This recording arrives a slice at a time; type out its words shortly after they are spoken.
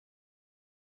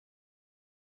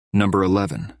Number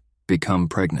 11. Become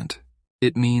pregnant.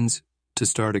 It means to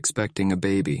start expecting a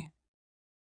baby.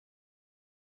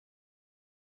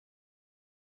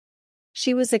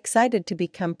 She was excited to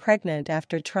become pregnant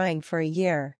after trying for a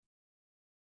year.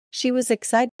 She was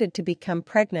excited to become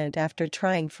pregnant after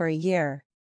trying for a year.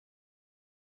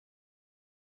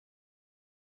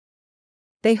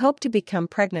 They hope to become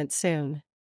pregnant soon.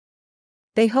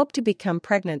 They hope to become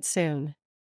pregnant soon.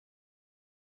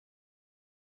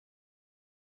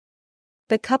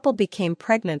 The couple became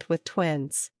pregnant with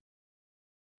twins.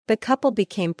 The couple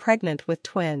became pregnant with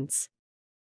twins.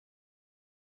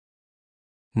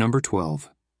 Number 12.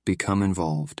 Become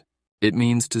involved. It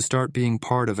means to start being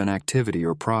part of an activity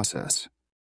or process.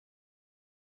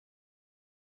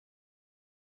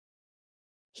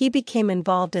 He became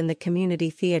involved in the community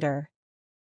theater.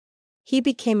 He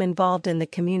became involved in the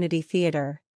community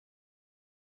theater.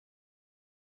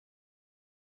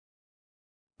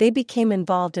 They became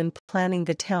involved in planning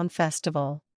the town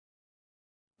festival.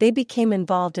 They became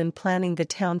involved in planning the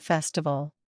town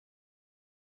festival.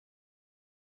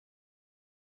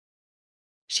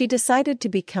 She decided to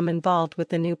become involved with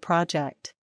the new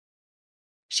project.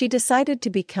 She decided to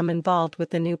become involved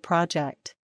with the new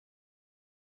project.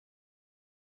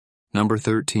 Number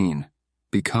 13.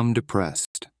 Become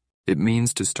depressed. It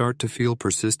means to start to feel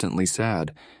persistently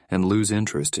sad and lose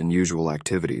interest in usual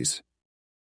activities.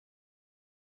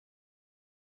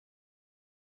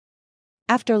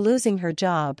 After losing her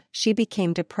job, she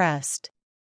became depressed.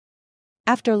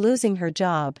 After losing her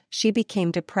job, she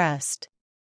became depressed.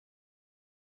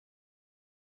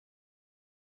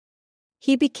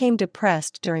 He became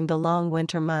depressed during the long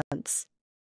winter months.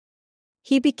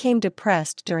 He became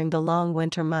depressed during the long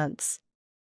winter months.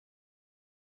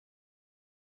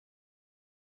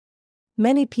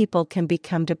 Many people can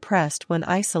become depressed when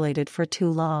isolated for too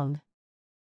long.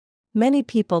 Many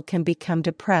people can become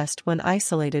depressed when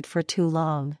isolated for too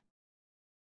long.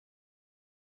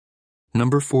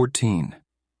 Number 14.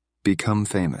 Become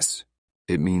famous.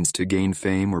 It means to gain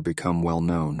fame or become well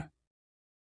known.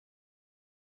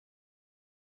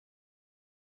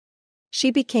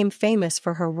 She became famous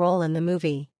for her role in the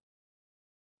movie.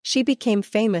 She became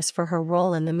famous for her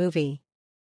role in the movie.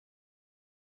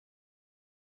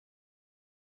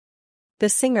 The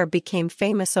singer became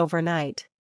famous overnight.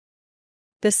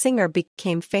 The singer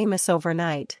became famous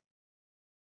overnight.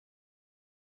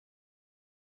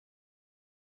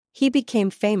 He became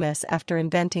famous after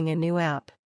inventing a new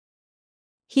app.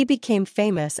 He became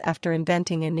famous after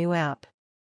inventing a new app.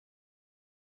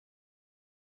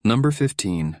 Number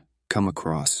 15. Come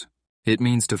across. It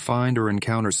means to find or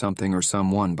encounter something or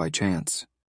someone by chance.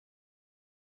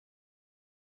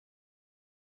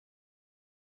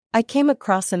 I came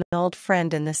across an old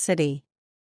friend in the city.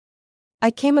 I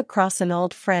came across an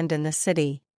old friend in the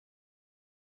city.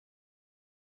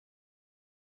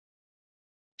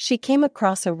 She came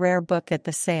across a rare book at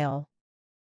the sale.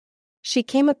 She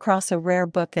came across a rare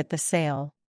book at the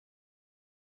sale.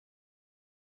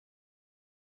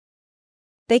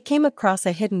 They came across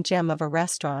a hidden gem of a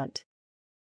restaurant.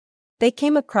 They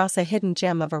came across a hidden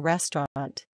gem of a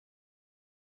restaurant.